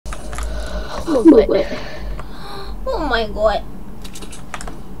Oh my god. Oh my god.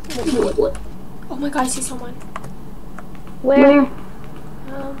 Oh my god, I see someone. Where?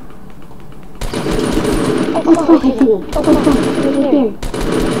 Oh, I see them.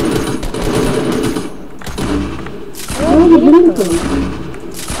 Where are you getting from?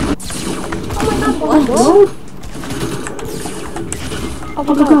 oh my god, what? Oh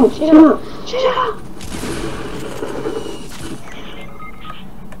my god, Shana! Shana!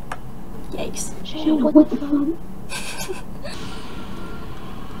 Yikes. Shana, what the fuck?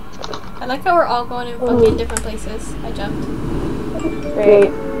 I like how we're all going in fucking different places. I jumped. Great.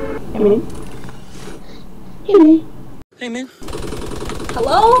 Hey man. Hey man. Hey man.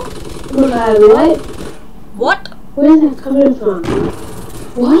 Hello? Oh my god, what? What? Where is that coming from?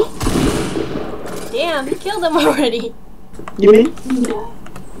 What? Damn, he killed him already. You mean? Yeah.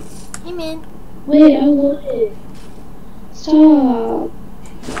 Hey man. Wait, I want it. Stop.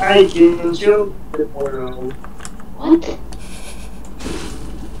 I can jump the portal. What?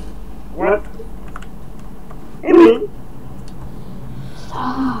 What? Hey man.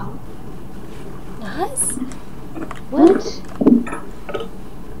 Stop. Naz? What?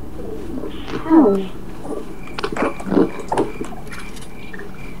 How?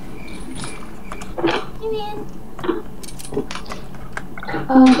 Hey man.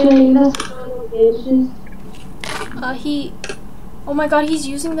 Should I use some bandages? Oh my god, he's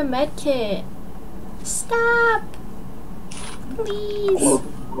using the med kit. Stop! Please.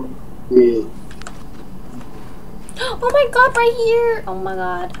 Yeah. Oh my god, right here! Oh my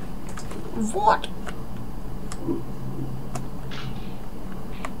god. What?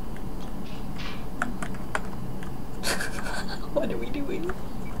 What are we doing?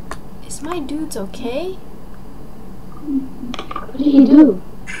 Is my dudes okay? What did he do?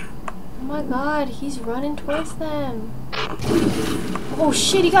 Oh my god, he's running towards them. Oh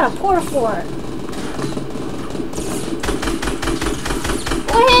shit, he got a porta fort.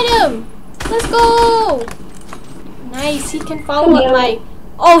 Oh, hit him! Let's go! Nice, he can follow up my...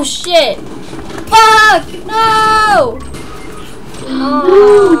 Oh shit! Fuck! No!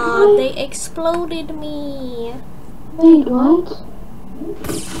 Oh, they exploded me. Wait, what?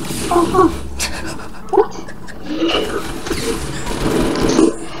 Oh, what?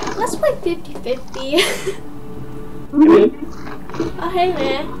 Let's play 50-50. Oh, hey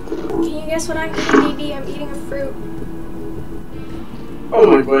man. Can you guess what I'm eating, baby? I'm eating a fruit. Oh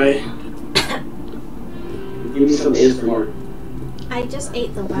my boy. Give me some ASMR. I just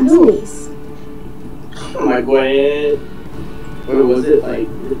ate the last piece. Oh my boy. What was it like?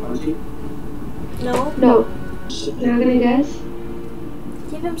 Was it punchy? No? No. You're not gonna guess?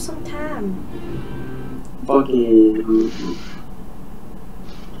 Give him some time. Fucking.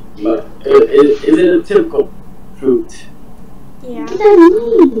 But is it a typical fruit? Yeah. What does that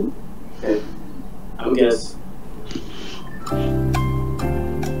mean? Okay. I'll guess.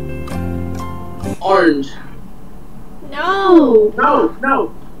 Orange. No! No,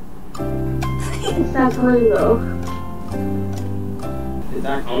 no. It's that color though. Is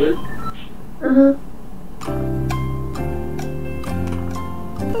that color? Uh-huh.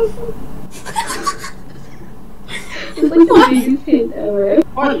 It's like the biggest hint ever.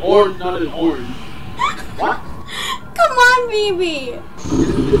 Why an orange, not an orange? What? Come on, baby!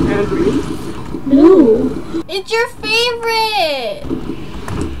 Is it tangerine? No. It's your favorite!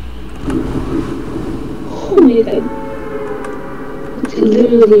 Oh my god. It's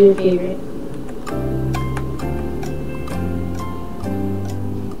literally your favorite.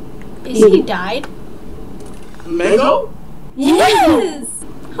 Is he died? Mango? Yes!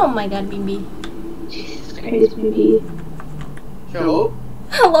 Oh my god, baby. Jesus Christ, baby. Hello?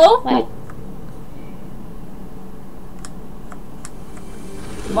 Hello? What?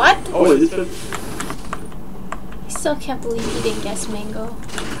 What? Oh, is this I still can't believe he didn't guess mango.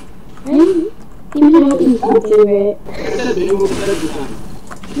 Right? You know he's my favorite. I said mango better this time.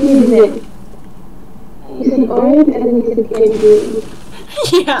 You said. You said orange and then you said tangerine.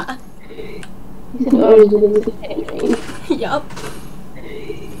 Yeah. You said orange and then you said tangerine. Yup.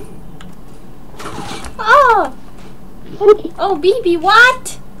 Oh! Okay. Oh, BB,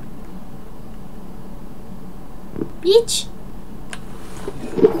 what? Beach?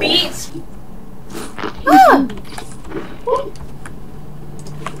 Beets! Ah!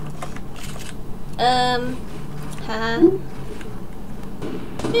 Huh?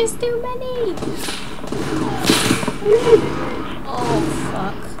 There's too many! Oh,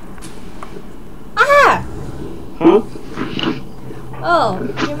 fuck. Ah! Huh? Oh,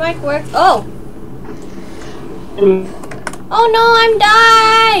 your mic works. Oh! Mm. Oh no, I'm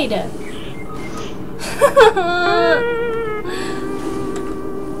died!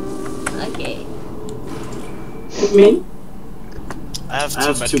 Okay. me? I have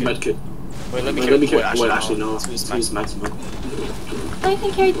two medkit. Wait, let me carry. actually, Actually, no. no. Who's maximum? I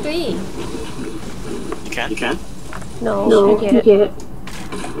can carry 3. You can? You can? No, you can't.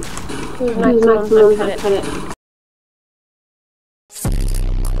 Who's maximum? Cut it.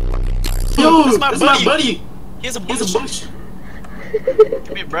 Yo, that's my buddy. He has a bush.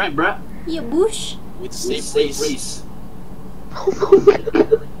 Come here, Brett. You bush? With the safe race. Oh my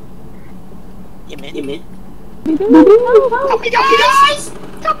god. Yeah, man. Oh my guys!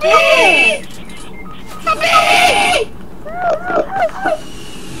 Come here!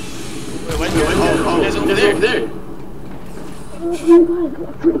 Wait, wait. Oh, there's over there.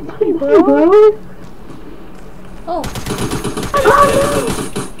 bro. Oh.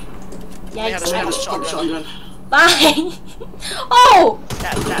 I have Yikes. a shotgun. Bye. Oh!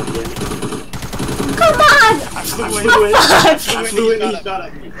 Tap. Come on! I flew away.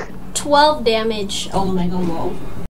 Fuck! 12 damage. Oh my god, whoa.